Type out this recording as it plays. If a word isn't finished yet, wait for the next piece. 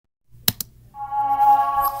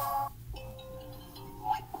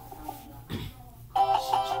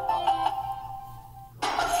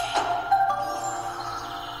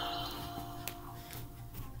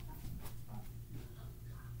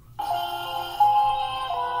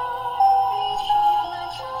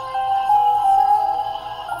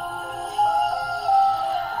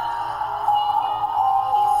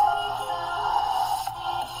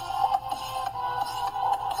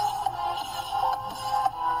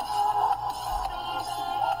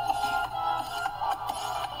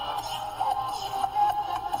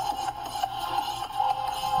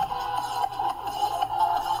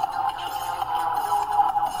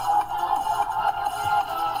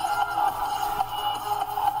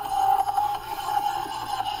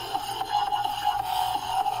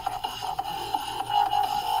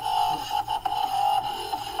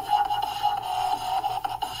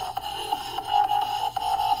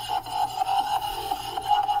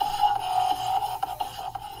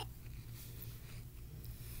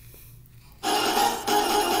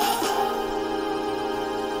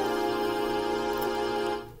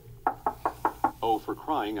for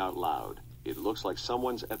crying out loud. It looks like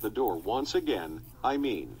someone's at the door once again. I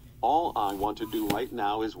mean, all I want to do right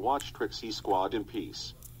now is watch Trixie Squad in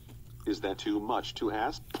peace. Is that too much to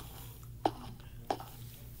ask?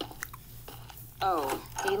 Oh,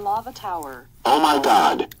 a lava tower. Oh my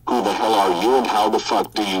god, who the hell are you and how the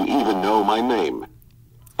fuck do you even know my name?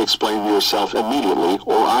 Explain yourself immediately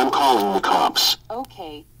or I'm calling the cops.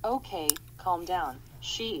 Okay, calm down.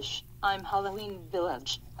 Sheesh, I'm Halloween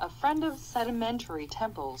Village, a friend of Sedimentary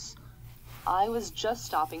Temples. I was just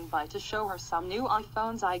stopping by to show her some new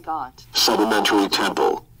iPhones I got. Sedimentary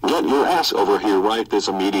Temple, get your ass over here right this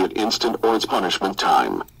immediate instant or it's punishment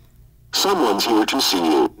time. Someone's here to see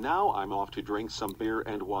you. Now I'm off to drink some beer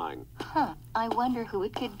and wine. Huh, I wonder who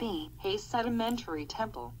it could be. Hey Sedimentary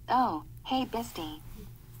Temple. Oh, hey bestie.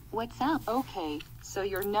 What's up? Okay, so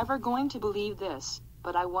you're never going to believe this,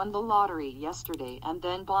 but I won the lottery yesterday and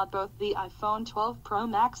then bought both the iPhone 12 Pro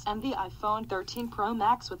Max and the iPhone 13 Pro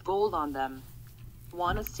Max with gold on them.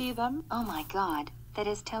 Wanna see them? Oh my god, that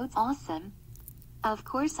is totes awesome. Of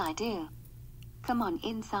course I do. Come on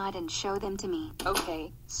inside and show them to me.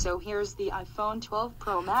 Okay, so here's the iPhone 12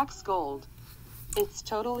 Pro Max Gold. It's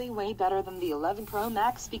totally way better than the 11 Pro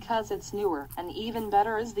Max because it's newer, and even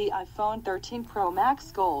better is the iPhone 13 Pro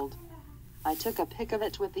Max Gold. I took a pic of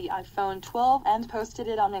it with the iPhone 12 and posted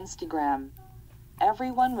it on Instagram.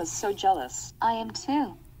 Everyone was so jealous. I am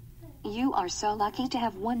too. You are so lucky to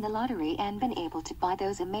have won the lottery and been able to buy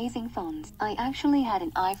those amazing phones. I actually had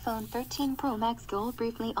an iPhone 13 Pro Max Gold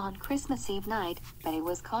briefly on Christmas Eve night, but it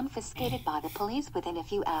was confiscated by the police within a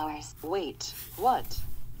few hours. Wait, what?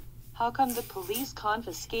 How come the police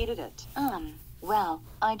confiscated it? Well,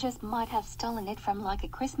 I just might have stolen it from like a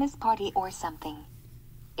Christmas party or something.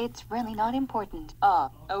 It's really not important.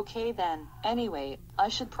 Okay then. Anyway, I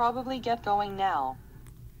should probably get going now.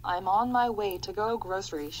 I'm on my way to go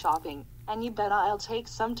grocery shopping, and you bet I'll take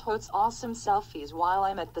some totes awesome selfies while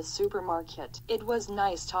I'm at the supermarket. It was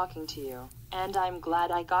nice talking to you, and I'm glad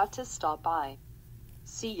I got to stop by.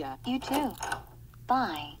 See ya. You too.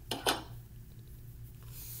 Bye.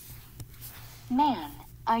 Man,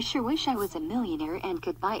 I sure wish I was a millionaire and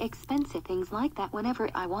could buy expensive things like that whenever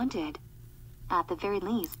I wanted. At the very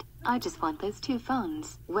least, I just want those two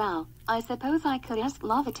phones. Well, I suppose I could ask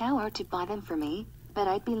Lava Tower to buy them for me, but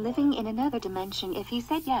I'd be living in another dimension if he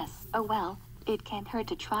said yes. Oh well, it can't hurt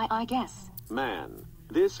to try, I guess. Man,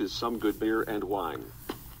 this is some good beer and wine.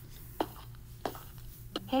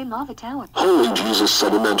 Hey Lava Tower. Holy Jesus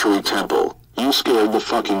Sedimentary Temple, you scared the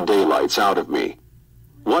fucking daylights out of me.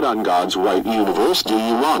 What on God's right universe do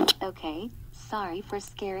you want? Okay, sorry for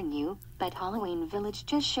scaring you, but Halloween Village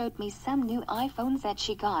just showed me some new iPhones that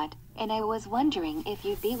she got, and I was wondering if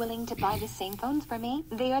you'd be willing to buy the same phones for me.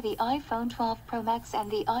 They are the iPhone 12 Pro Max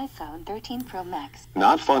and the iPhone 13 Pro Max.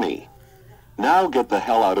 Not funny. Now get the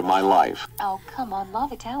hell out of my life. Oh, come on,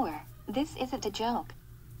 Lava Tower. This isn't a joke.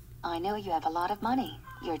 I know you have a lot of money.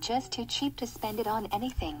 You're just too cheap to spend it on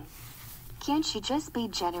anything. Can't you just be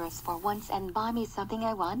generous for once and buy me something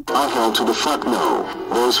I want? Oh hell to the fuck no.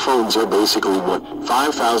 Those phones are basically what,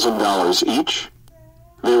 $5,000 each?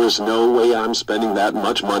 There is no way I'm spending that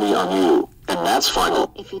much money on you, and that's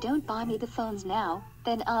final. If you don't buy me the phones now,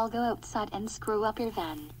 then I'll go outside and screw up your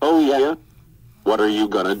van. Oh yeah? What are you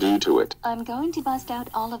gonna do to it? I'm going to bust out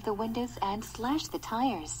all of the windows and slash the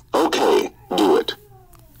tires. Okay, do it.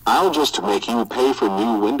 I'll just make you pay for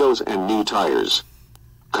new windows and new tires.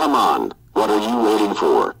 Come on, what are you waiting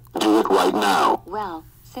for? Do it right now. Well,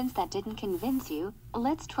 since that didn't convince you,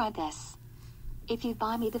 let's try this. If you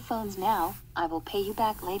buy me the phones now, I will pay you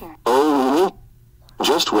back later. Oh really?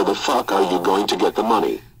 Just where the fuck are you going to get the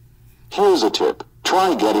money? Here's a tip.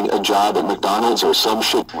 Try getting a job at McDonald's or some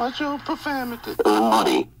shit. Watch your profanity. Earn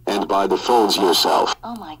money, and buy the phones yourself.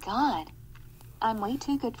 Oh my god. I'm way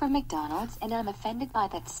too good for McDonald's and I'm offended by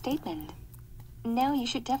that statement. Now you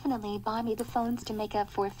should definitely buy me the phones to make up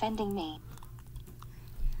for offending me.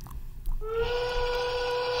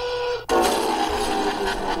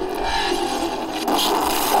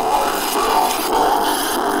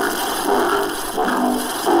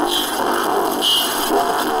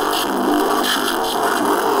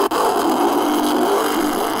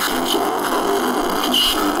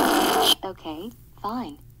 Okay,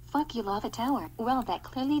 fine. Fuck you, Lava Tower. Well, that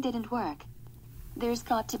clearly didn't work. There's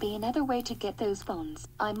got to be another way to get those phones.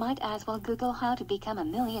 I might as well Google how to become a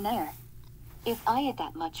millionaire. If I had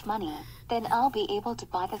that much money, then I'll be able to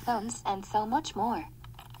buy the phones and so much more.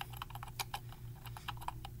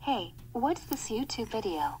 Hey, what's this YouTube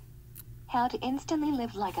video? How to instantly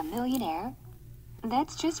live like a millionaire?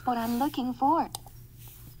 That's just what I'm looking for.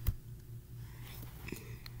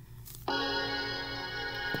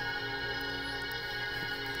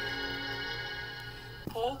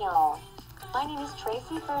 Hey y'all, my name is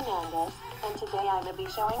Tracy Fernandez, and today I'm gonna be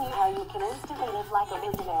showing you how you can instantly live like a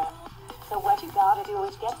millionaire. So what you gotta do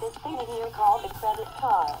is get this thing in here called a credit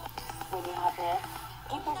card. When you have this,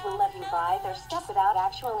 people will let you buy their stuff without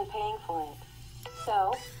actually paying for it.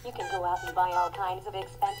 So, you can go out and buy all kinds of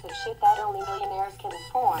expensive shit that only millionaires can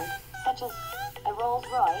afford, such as a Rolls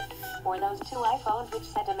Royce, or those 2 iPhones which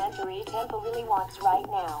Sedimentary Temple really wants right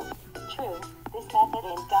now. True, this method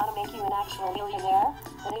ain't gonna make you an actual millionaire,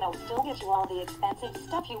 but it'll still get you all the expensive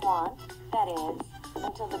stuff you want, that is,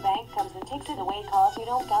 until the bank comes and takes it away cause you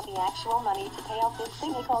don't got the actual money to pay off this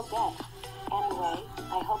thing they call debt. Anyway,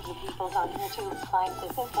 I hope you peoples on YouTube find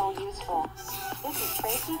this info useful. This is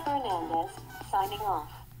Tracy Fernandez, signing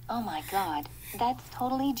off. Oh my god, that's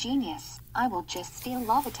totally genius. I will just steal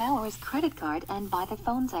Lava Tower's credit card and buy the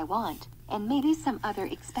phones I want, and maybe some other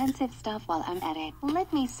expensive stuff while I'm at it.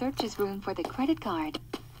 Let me search his room for the credit card.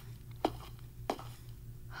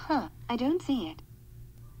 Huh, I don't see it.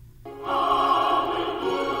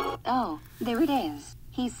 Oh, there it is.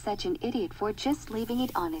 He's such an idiot for just leaving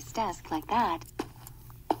it on his desk like that.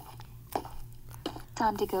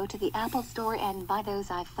 Time to go to the Apple store and buy those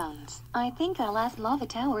iPhones. I think I'll ask Lava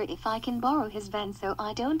Tower if I can borrow his van so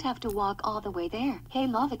I don't have to walk all the way there. Hey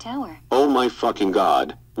Lava Tower. Oh my fucking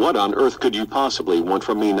god. What on earth could you possibly want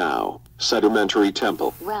from me now? Sedimentary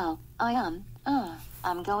Temple. Well,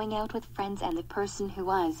 I'm going out with friends and the person who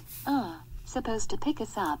was, supposed to pick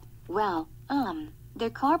us up. Well, their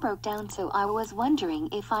car broke down so I was wondering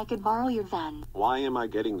if I could borrow your van. Why am I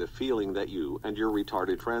getting the feeling that you and your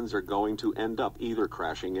retarded friends are going to end up either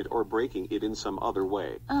crashing it or breaking it in some other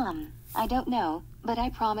way? I don't know, but I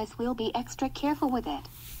promise we'll be extra careful with it.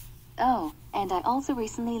 Oh, and I also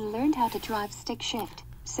recently learned how to drive stick shift,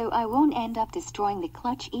 so I won't end up destroying the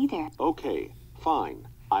clutch either. Okay, fine.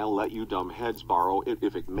 I'll let you dumbheads borrow it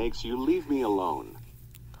if it makes you leave me alone.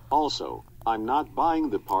 Also, I'm not buying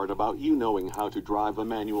the part about you knowing how to drive a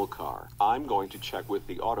manual car. I'm going to check with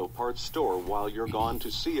the auto parts store while you're gone to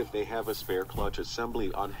see if they have a spare clutch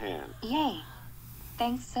assembly on hand. Yay!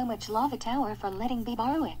 Thanks so much Lava Tower for letting me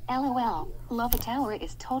borrow it. LOL, Lava Tower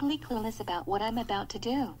is totally clueless about what I'm about to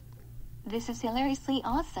do. This is hilariously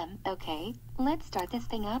awesome. Okay, let's start this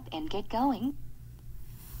thing up and get going.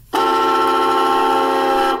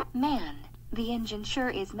 Man, the engine sure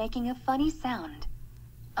is making a funny sound.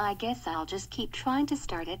 I guess I'll just keep trying to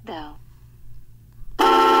start it though.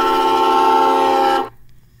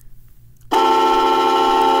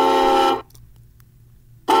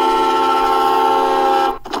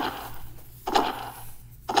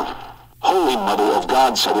 Holy Mother of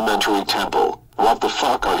God, Sedimentary Temple. What the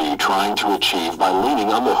fuck are you trying to achieve by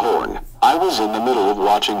leaning on the horn? I was in the middle of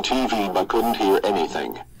watching TV but couldn't hear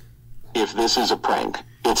anything. If this is a prank,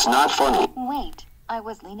 it's not funny. Wait, I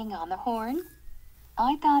was leaning on the horn?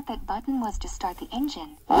 I thought that button was to start the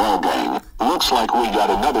engine. Well gang, looks like we got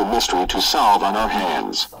another mystery to solve on our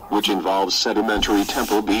hands, which involves Sedimentary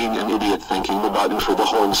Temple being an idiot thinking the button for the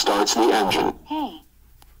horn starts the engine. Hey,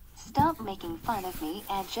 stop making fun of me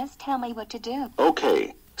and just tell me what to do.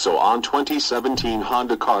 Okay, so on 2017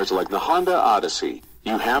 Honda cars like the Honda Odyssey,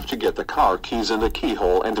 you have to get the car keys in the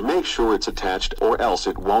keyhole and make sure it's attached or else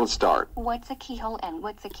it won't start. What's a keyhole and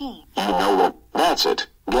what's a key? You know what? That's it.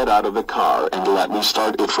 Get out of the car and let me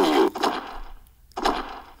start it for you.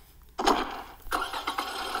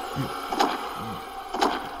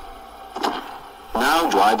 Now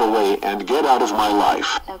drive away and get out of my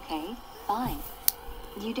life. Okay, fine.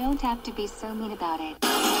 You don't have to be so mean about it.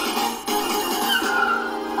 Alright,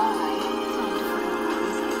 time to put on the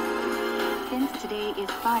music. Since today is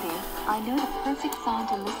Friday, I know the perfect song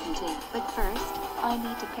to listen to. But first, I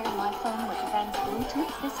need to pair my phone with the van's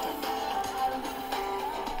Bluetooth system.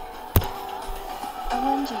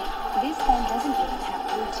 OMG, this phone doesn't even have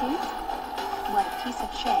Bluetooth? What a piece of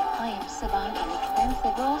shit. I am so buying an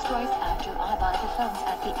expensive Rolls Royce after I buy the phones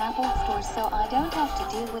at the Apple store so I don't have to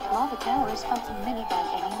deal with Lava Tower's fucking minivan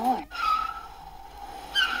anymore.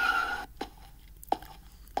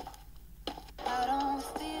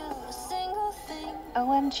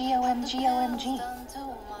 OMG, OMG, OMG.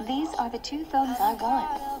 These are the 2 phones I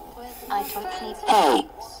want. I totally... Hey!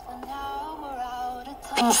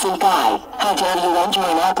 PC guy, how dare you enter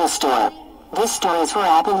an Apple store? This store is for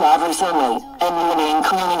Apple lovers only, and your name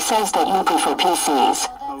clearly says that you prefer PCs.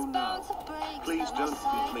 Oh no. Please don't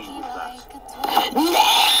beat me with that.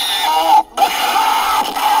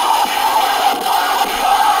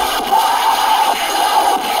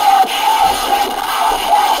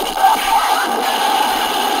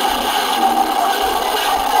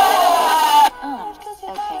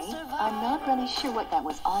 Okay, I'm not really sure what that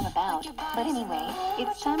was all about, but anyway,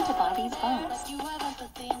 it's time to buy these phones.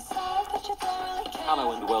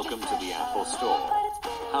 Hello and welcome to the Apple Store.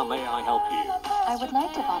 How may I help you? I would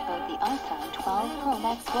like to buy both the iPhone 12 Pro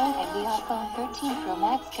Max Gold and the iPhone 13 Pro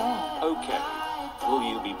Max Gold. Okay. Will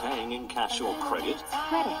you be paying in cash or credit?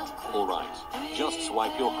 Credit. Alright. Just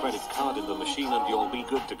swipe your credit card in the machine and you'll be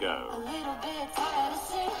good to go.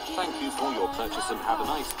 Thank you for your purchase and have a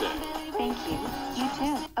nice day. Thank you. You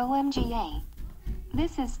too. OMGA.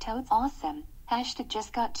 This is totes awesome. Hashtag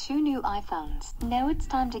just got 2 new iPhones. Now it's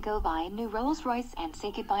time to go buy a new Rolls Royce and say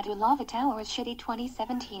goodbye to Lava Tower's shitty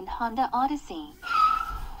 2017 Honda Odyssey.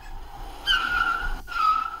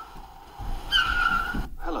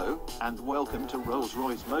 Hello, and welcome to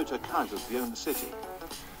Rolls-Royce Motor Kaiserslautern City.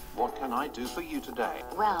 What can I do for you today?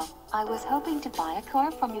 Well, I was hoping to buy a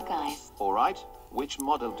car from you guys. Alright, which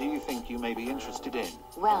model do you think you may be interested in?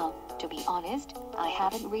 Well, to be honest, I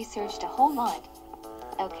haven't researched a whole lot.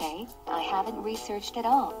 Okay, I haven't researched at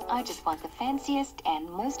all. I just want the fanciest and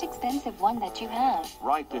most expensive one that you have.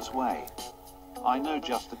 Right this way. I know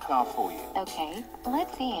just the car for you. Okay,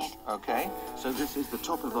 let's see it. Okay, so this is the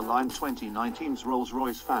top-of-the-line 2019's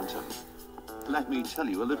Rolls-Royce Phantom. Let me tell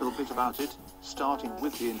you a little bit about it, starting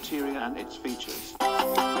with the interior and its features.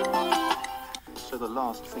 So the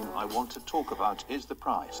last thing I want to talk about is the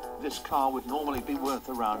price. This car would normally be worth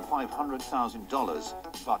around $500,000,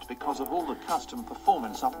 but because of all the custom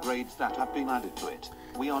performance upgrades that have been added to it,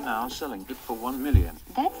 we are now selling it for $1 million.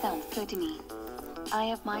 That sounds good to me. I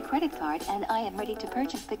have my credit card and I am ready to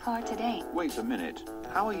purchase the car today. Wait a minute.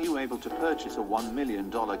 How are you able to purchase a $1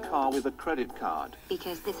 million car with a credit card?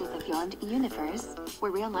 Because this is a beyond universe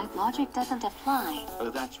where real-life logic doesn't apply. Oh,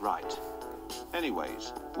 that's right.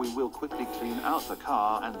 Anyways, we will quickly clean out the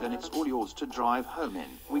car and then it's all yours to drive home in.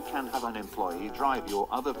 We can have an employee drive your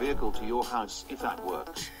other vehicle to your house if that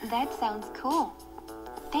works. That sounds cool.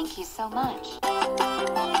 Thank you so much.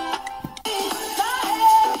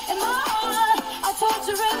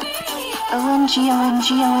 OMG, OMG,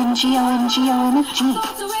 OMG, OMG, OMG.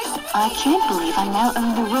 I can't believe I now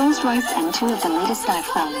own the Rolls Royce and 2 of the latest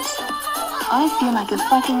iPhones. I feel like a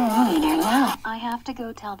fucking millionaire now. I have to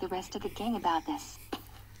go tell the rest of the gang about this.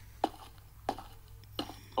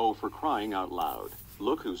 Oh, for crying out loud.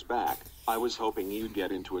 Look who's back. I was hoping you'd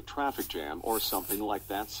get into a traffic jam or something like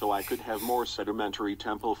that so I could have more Sedimentary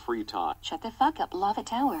Temple free time. Shut the fuck up, Lava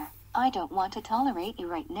Tower. I don't want to tolerate you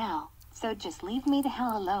right now. So just leave me the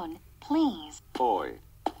hell alone, please. Boy,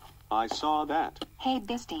 I saw that. Hey,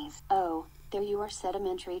 besties. Oh, there you are,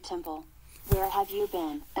 Sedimentary Temple. Where have you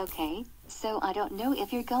been? Okay, so I don't know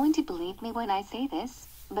if you're going to believe me when I say this,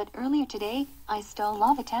 but earlier today, I stole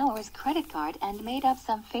Lava Tower's credit card and made up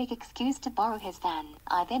some fake excuse to borrow his van.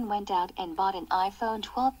 I then went out and bought an iPhone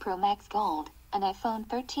 12 Pro Max Gold, an iPhone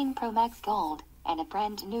 13 Pro Max Gold, and a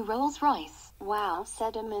brand new Rolls Royce. Wow,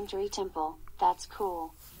 Sedimentary Temple. That's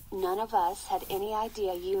cool. None of us had any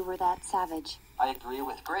idea you were that savage. I agree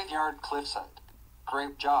with Graveyard Cliffside.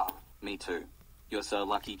 Great job. Me too. You're so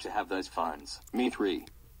lucky to have those phones. Me 3.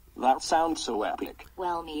 That sounds so epic.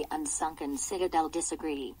 Well, me and Sunken Citadel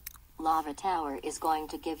disagree. Lava Tower is going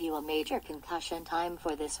to give you a major concussion time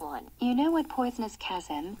for this one. You know what, Poisonous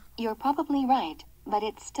Chasm? You're probably right, but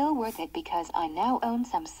it's still worth it because I now own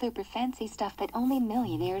some super fancy stuff that only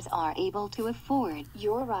millionaires are able to afford.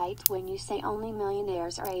 You're right when you say only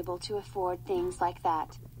millionaires are able to afford things like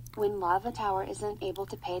that. When Lava Tower isn't able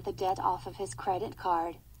to pay the debt off of his credit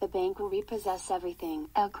card, the bank will repossess everything.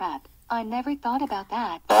 Oh crap, I never thought about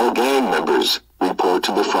that. All gang members, report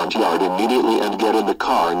to the front yard immediately and get in the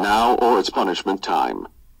car now or it's punishment time.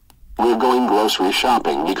 We're going grocery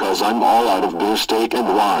shopping because I'm all out of beer, steak, and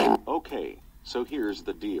wine. Okay, so here's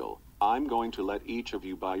the deal. I'm going to let each of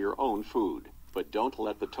you buy your own food, but don't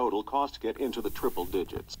let the total cost get into the triple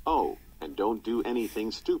digits. Oh, and don't do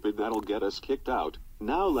anything stupid that'll get us kicked out.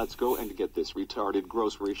 Now let's go and get this retarded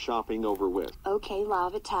grocery shopping over with. Okay,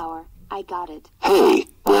 Lava Tower. I got it. Hey,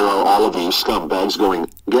 where are all of you scumbags going?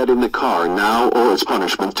 Get in the car now or it's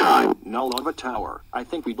punishment time. No, Lava Tower. I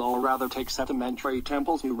think we'd all rather take Sedimentary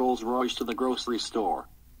Temple's new Rolls Royce to the grocery store.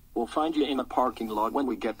 We'll find you in the parking lot when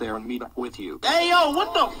we get there and meet up with you. Hey, yo,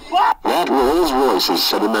 what the fuck? That Rolls Royce is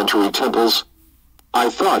Sedimentary Temple's. I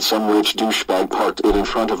thought some rich douchebag parked it in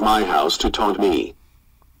front of my house to taunt me.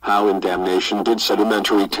 How in damnation did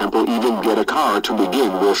Sedimentary Temple even get a car to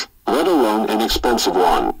begin with, let alone an expensive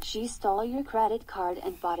one? She stole your credit card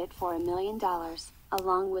and bought it for $1 million,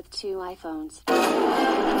 along with 2 iPhones.